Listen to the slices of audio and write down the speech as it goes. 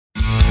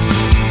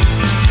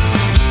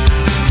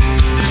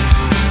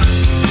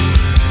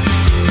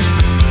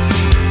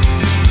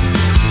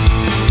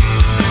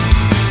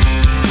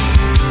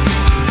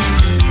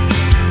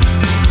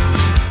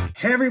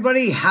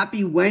everybody.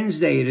 Happy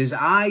Wednesday. It is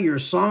I, your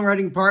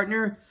songwriting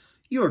partner,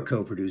 your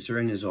co-producer,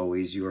 and as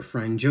always, your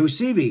friend, Joe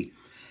Seavey.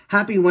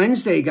 Happy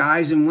Wednesday,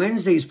 guys. And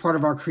Wednesday is part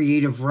of our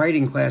creative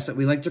writing class that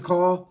we like to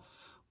call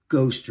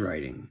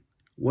ghostwriting.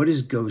 What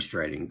is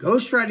ghostwriting?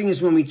 Ghostwriting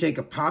is when we take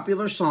a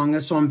popular song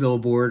that's on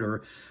Billboard or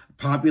a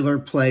popular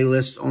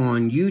playlist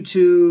on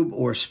YouTube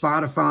or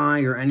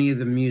Spotify or any of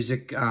the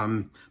music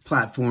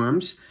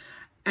platforms.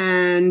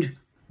 And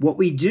what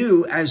we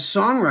do as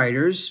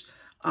songwriters,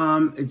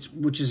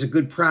 which is a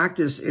good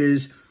practice,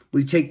 is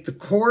we take the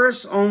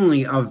chorus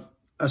only of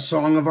a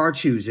song of our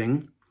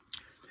choosing,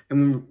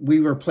 and we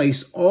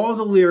replace all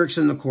the lyrics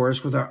in the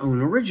chorus with our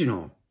own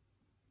original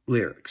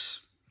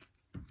lyrics.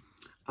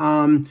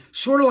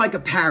 Sort of like a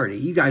parody.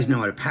 You guys know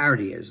what a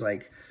parody is.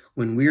 Like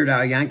when Weird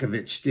Al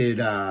Yankovic did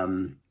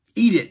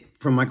Eat It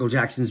from Michael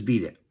Jackson's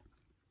Beat It.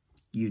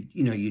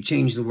 You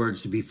change the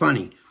words to be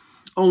funny.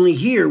 Only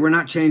here, we're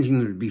not changing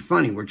them to be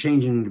funny. We're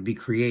changing them to be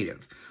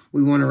creative.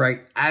 We want to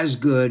write as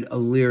good a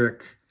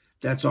lyric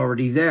that's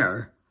already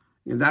there.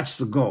 That's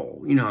the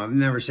goal. I'm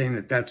never saying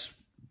that that's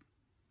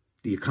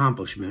the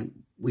accomplishment.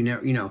 We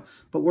never,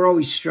 but we're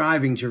always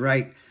striving to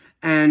write.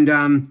 And,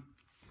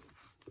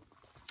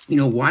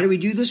 why do we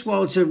do this?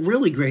 Well, it's a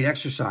really great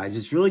exercise.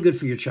 It's really good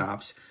for your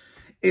chops.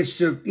 It's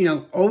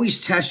to,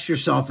 always test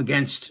yourself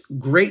against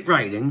great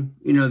writing.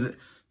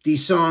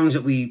 These songs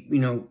that we,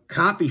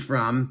 copy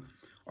from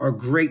are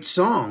great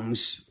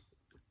songs.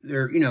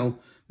 They're,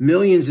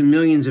 millions and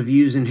millions of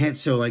views and hits.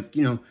 So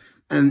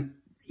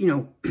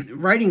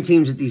writing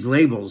teams at these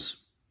labels,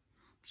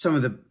 some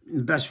of the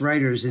best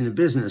writers in the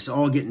business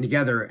all getting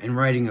together and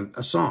writing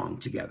a song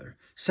together.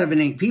 7,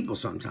 8 people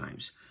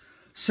sometimes.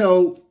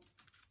 So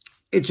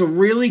it's a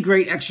really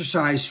great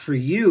exercise for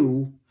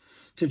you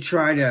to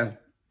try to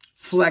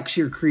flex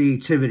your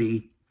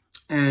creativity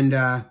and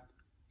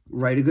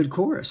write a good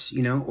chorus,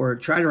 or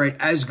try to write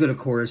as good a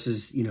chorus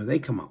as, they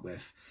come up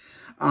with.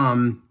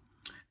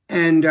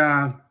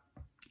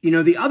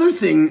 The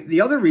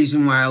other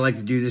reason why I like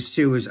to do this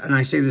too is, and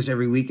I say this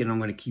every week and I'm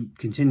going to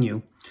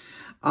continue,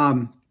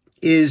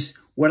 is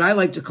what I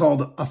like to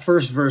call a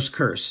first verse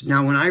curse.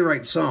 Now, when I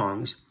write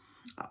songs,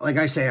 like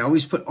I say, I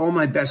always put all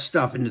my best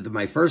stuff into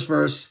my first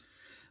verse,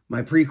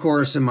 my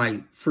pre-chorus, and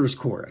my first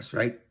chorus,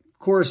 right?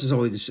 Chorus is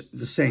always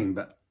the same,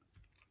 but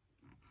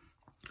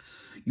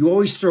you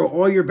always throw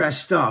all your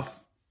best stuff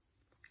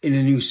in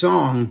a new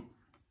song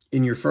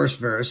in your first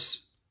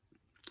verse,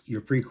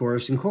 your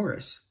pre-chorus, and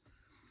chorus.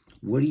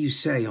 What do you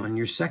say on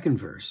your second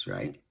verse,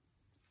 right?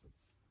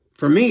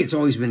 For me, it's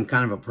always been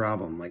kind of a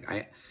problem. Like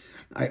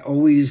I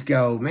always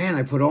go, man,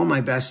 I put all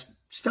my best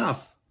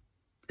stuff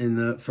in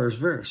the first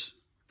verse.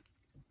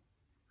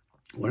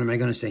 What am I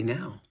going to say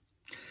now?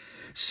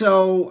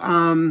 So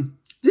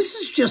this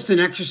is just an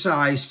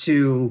exercise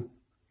to,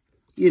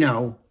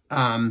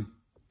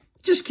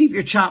 just keep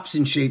your chops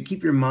in shape,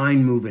 keep your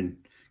mind moving,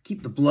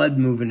 keep the blood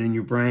moving in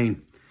your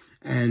brain,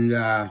 and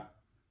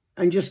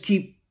just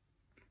keep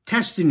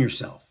testing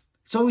yourself.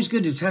 It's always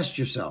good to test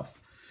yourself,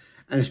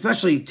 and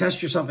especially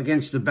test yourself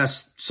against the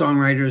best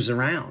songwriters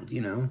around,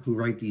 who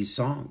write these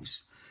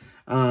songs.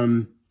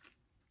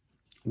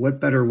 What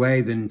better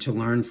way than to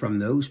learn from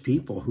those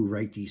people who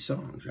write these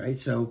songs, right?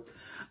 So,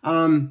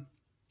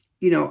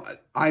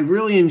 I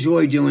really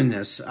enjoy doing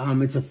this.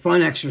 It's a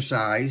fun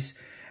exercise,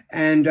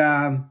 and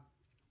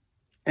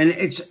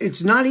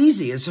it's not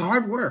easy. It's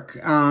hard work.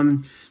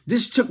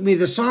 This took me,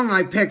 the song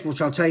I picked,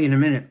 which I'll tell you in a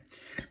minute,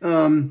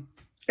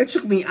 it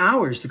took me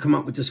hours to come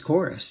up with this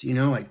chorus,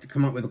 to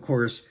come up with a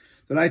chorus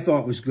that I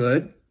thought was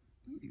good.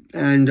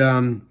 And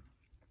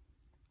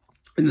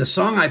the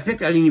song I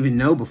picked, I didn't even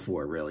know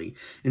before, really,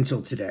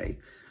 until today.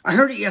 I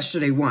heard it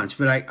yesterday once,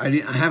 but I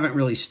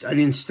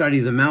didn't study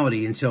the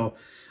melody until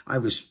I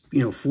was,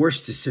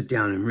 forced to sit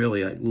down and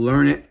really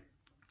learn it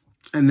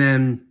and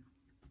then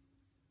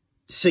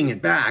sing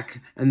it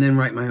back and then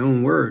write my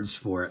own words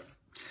for it.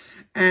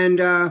 And,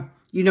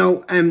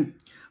 and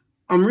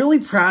I'm really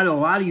proud. A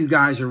lot of you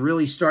guys are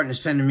really starting to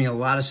send me a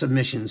lot of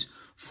submissions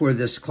for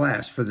this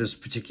class, for this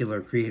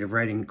particular creative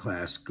writing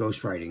class,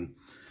 ghostwriting.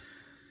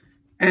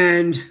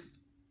 And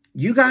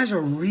you guys are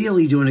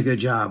really doing a good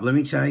job. Let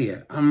me tell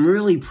you, I'm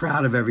really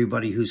proud of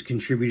everybody who's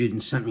contributed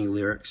and sent me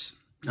lyrics.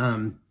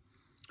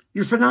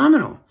 You're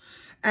phenomenal.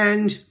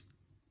 And,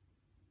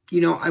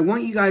 I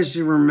want you guys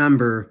to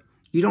remember,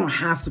 you don't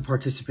have to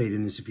participate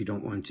in this if you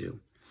don't want to.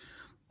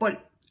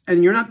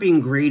 And you're not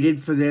being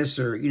graded for this,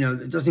 or,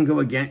 it doesn't go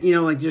again.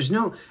 There's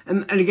no,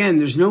 and again,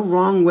 there's no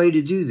wrong way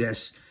to do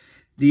this.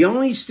 The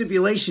only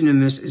stipulation in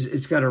this is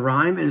it's got to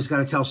rhyme and it's got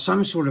to tell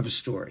some sort of a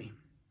story.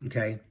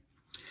 Okay.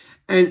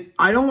 And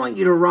I don't want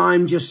you to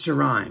rhyme just to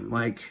rhyme.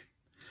 Like,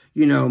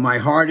 my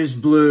heart is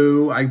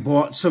blue. I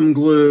bought some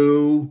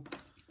glue.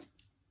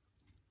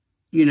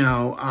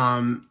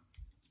 That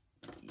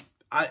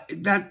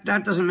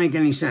doesn't make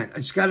any sense.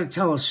 It's got to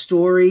tell a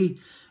story.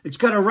 It's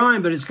got to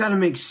rhyme, but it's got to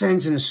make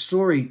sense in a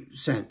story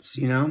sense,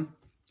 You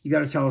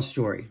got to tell a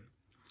story.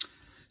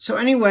 So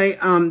anyway,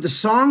 the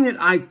song that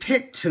I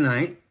picked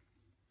tonight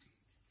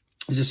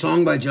is a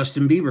song by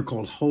Justin Bieber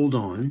called Hold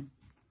On.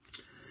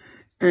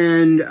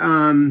 And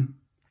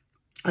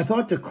I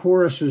thought the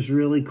chorus was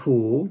really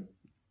cool.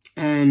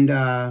 And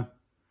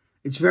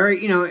it's very,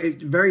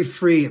 it's very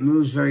free. It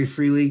moves very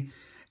freely.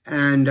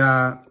 And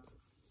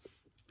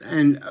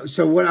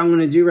so what I'm going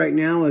to do right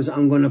now is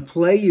I'm going to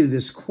play you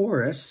this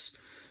chorus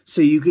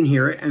so you can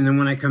hear it. And then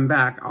when I come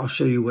back, I'll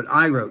show you what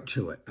I wrote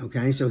to it.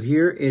 Okay, so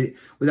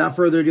without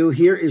further ado,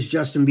 here is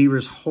Justin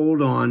Bieber's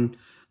Hold On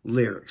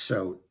lyrics.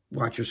 So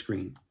watch your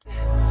screen.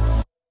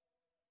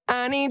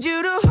 I need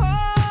you to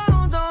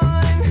hold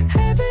on.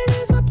 Heaven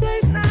is a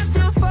place not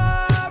too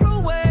far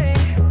away.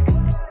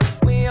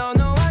 We all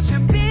know I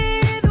should be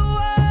the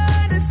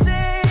one to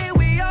say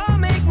we all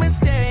make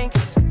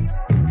mistakes.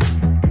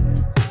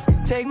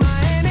 Take my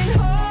hand and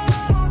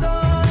hold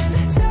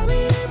on. Tell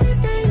me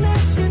everything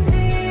that you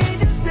need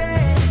to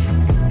say.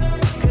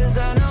 'Cause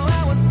I know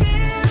how it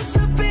feels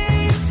to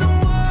be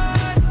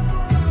someone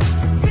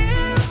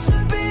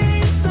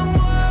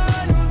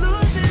who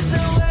loses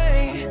their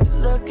way.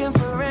 Looking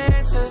for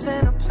answers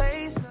in a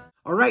place.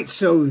 All right,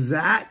 so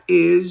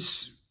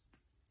that's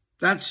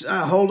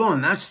Hold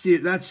On. That's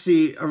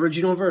the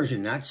original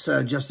version. That's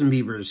Justin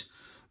Bieber's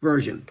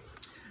version.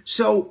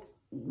 So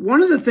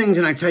one of the things,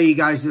 and I tell you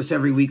guys this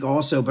every week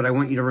also, but I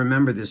want you to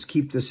remember this,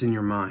 keep this in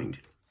your mind.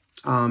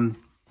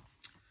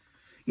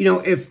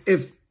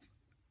 If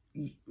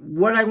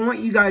what I want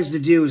you guys to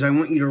do is I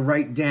want you to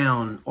write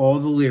down all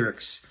the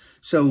lyrics.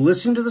 So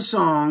listen to the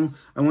song.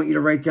 I want you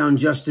to write down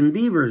Justin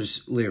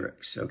Bieber's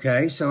lyrics,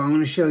 okay? So I'm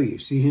going to show you.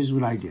 See, here's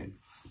what I did.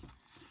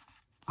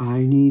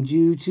 I need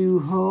you to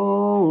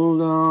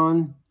hold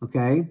on,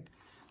 okay?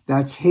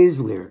 That's his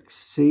lyrics,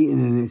 see?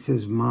 And then it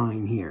says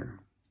mine here.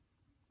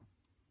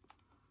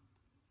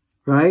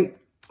 Right?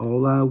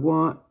 All I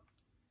want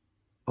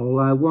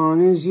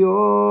is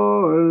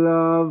your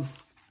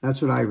love.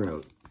 That's what I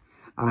wrote.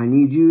 I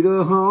need you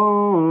to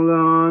hold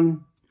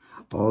on.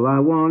 All I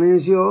want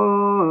is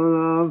your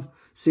love.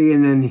 See,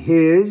 and then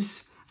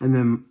his, and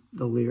then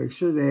the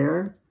lyrics are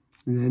there,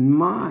 and then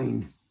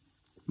mine.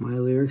 My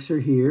lyrics are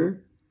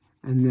here,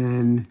 and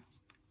then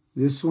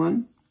this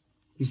one,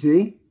 you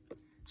see?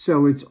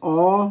 So it's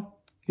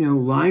all,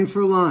 line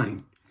for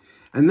line.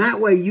 And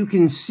that way you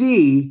can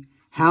see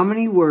how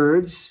many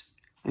words,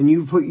 and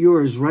you put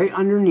yours right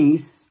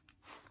underneath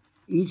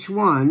each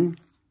one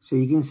so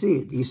you can see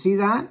it. Do you see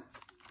that?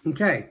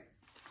 Okay.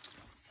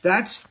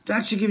 That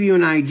should give you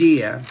an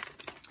idea.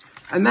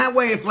 And that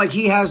way, if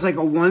he has a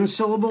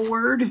one-syllable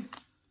word,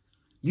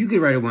 you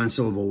could write a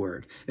one-syllable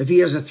word. If he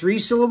has a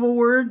three-syllable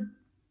word,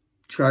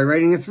 try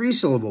writing a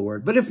three-syllable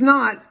word. But if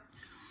not,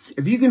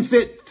 if you can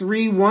fit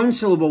 3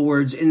 one-syllable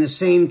words in the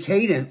same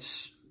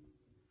cadence,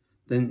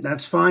 then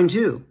that's fine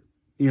too.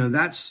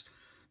 That's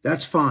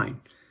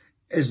fine.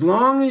 As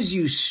long as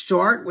you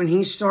start when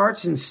he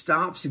starts and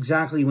stops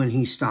exactly when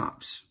he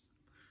stops.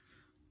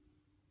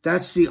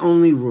 That's the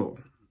only rule,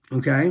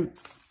 okay?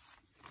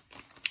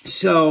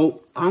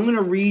 So I'm going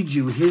to read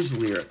you his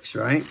lyrics,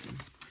 right?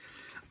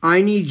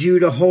 I need you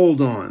to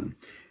hold on.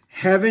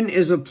 Heaven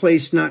is a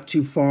place not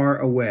too far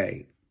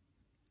away.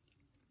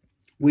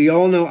 We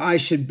all know I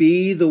should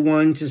be the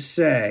one to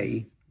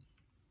say,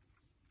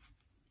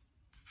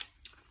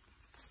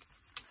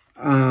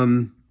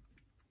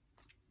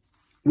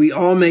 we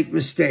all make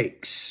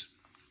mistakes.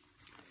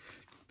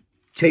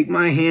 Take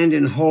my hand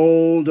and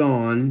hold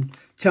on.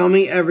 Tell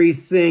me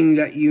everything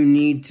that you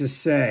need to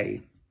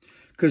say.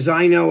 'Cause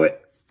I know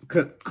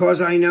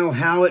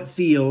how it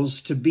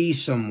feels to be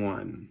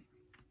someone.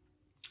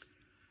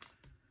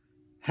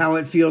 How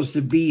it feels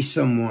to be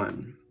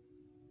someone.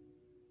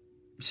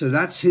 So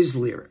that's his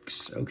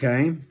lyrics,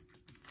 okay?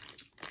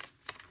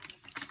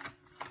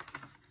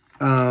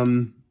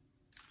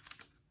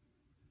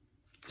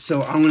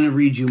 So I'm going to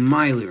read you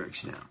my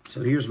lyrics now.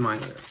 So here's my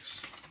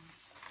lyrics.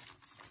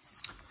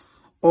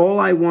 All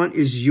I want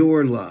is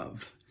your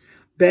love.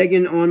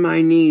 Begging on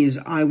my knees,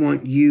 I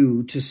want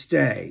you to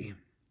stay.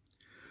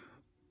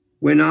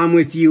 When I'm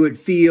with you, it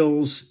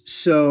feels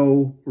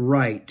so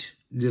right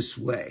this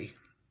way.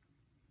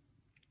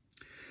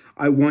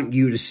 I want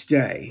you to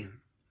stay.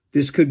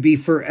 This could be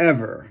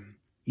forever.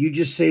 You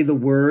just say the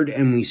word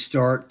and we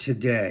start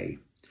today.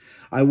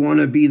 I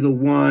want to be the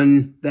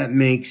one that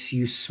makes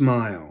you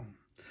smile.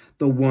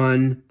 The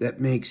one that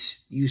makes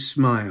you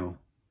smile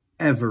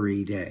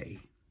every day.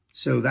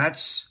 So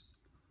that's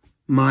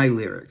my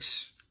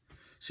lyrics.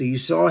 So you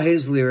saw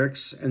his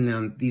lyrics, and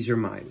then these are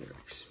my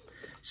lyrics.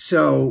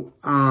 So,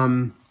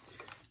 I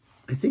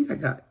think I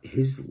got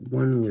his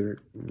one lyric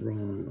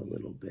wrong a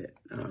little bit.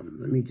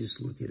 Let me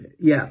just look at it.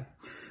 Yeah,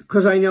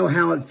 because I know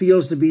how it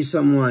feels to be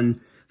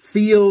someone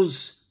who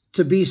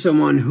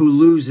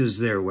loses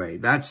their way.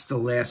 That's the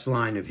last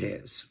line of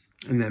his.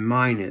 And then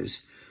mine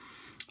is,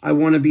 I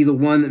want to be the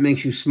one that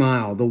makes you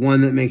smile, the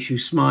one that makes you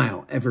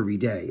smile every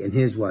day. And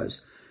his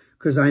was,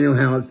 because I know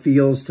how it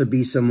feels to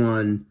be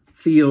someone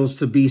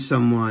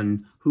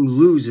who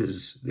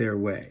loses their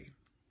way.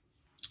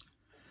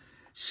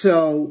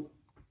 So,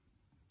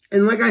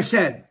 and like I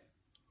said,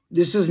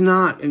 this is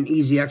not an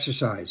easy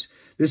exercise.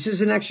 This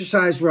is an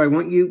exercise where I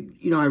want you,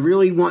 I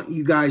really want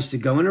you guys to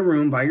go in a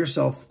room by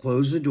yourself,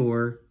 close the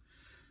door.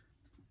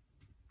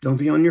 Don't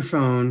be on your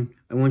phone.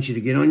 I want you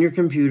to get on your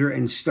computer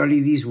and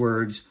study these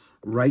words.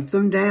 Write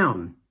them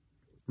down.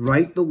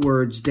 Write the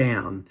words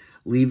down.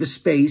 Leave a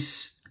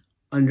space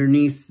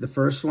underneath the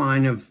first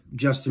line of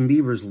Justin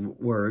Bieber's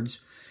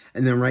words,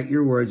 and then write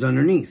your words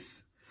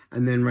underneath.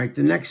 And then write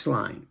the next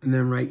line, and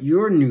then write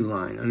your new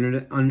line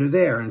under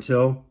there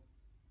until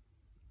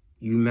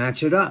you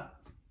match it up.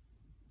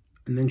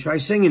 And then try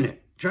singing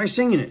it. Try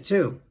singing it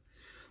too.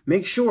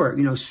 Make sure,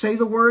 say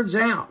the words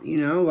out,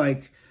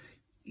 even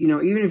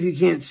if you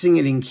can't sing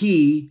it in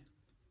key,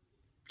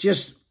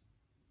 just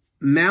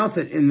mouth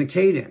it in the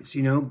cadence,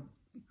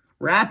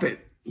 rap it,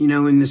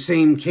 in the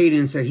same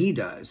cadence that he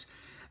does.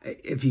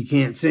 If you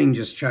can't sing,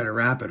 just try to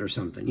rap it or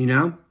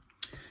something,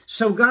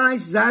 So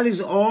guys, that is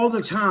all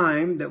the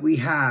time that we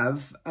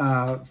have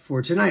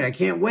for tonight. I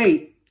can't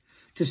wait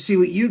to see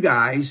what you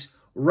guys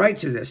write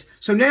to this.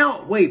 So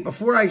now, wait,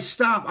 before I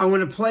stop, I want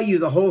to play you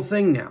the whole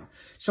thing now.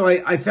 So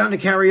I found a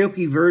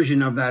karaoke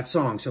version of that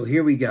song. So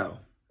here we go.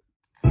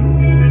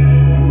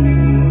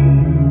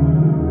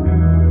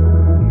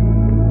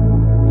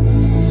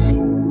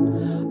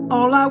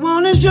 All I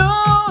want is your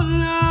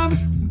love.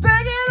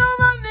 Begging on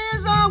my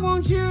knees, I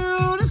want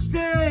you to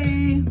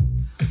stay.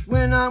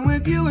 When I'm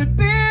with you, it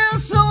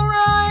feels so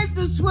right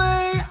this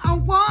way. I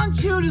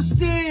want you to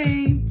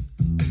stay.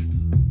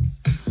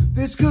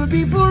 This could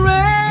be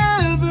forever.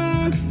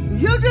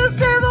 You just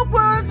say the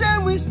words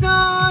and we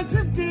start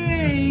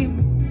today.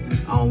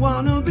 I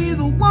wanna be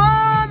the one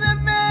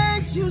that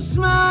makes you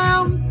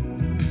smile.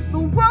 The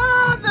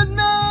one that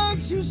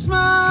makes you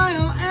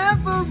smile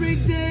every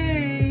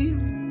day.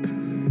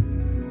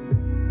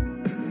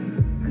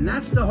 And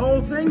that's the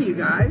whole thing, you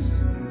guys.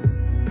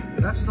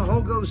 That's the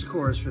whole Ghost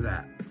chorus for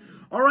that.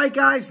 All right,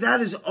 guys,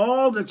 that is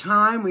all the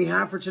time we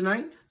have for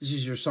tonight. This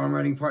is your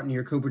songwriting partner,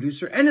 your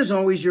co-producer, and as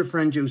always, your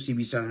friend Joe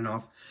CB signing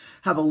off.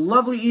 Have a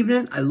lovely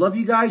evening. I love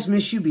you guys,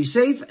 miss you, be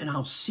safe, and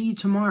I'll see you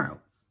tomorrow.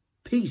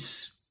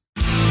 Peace.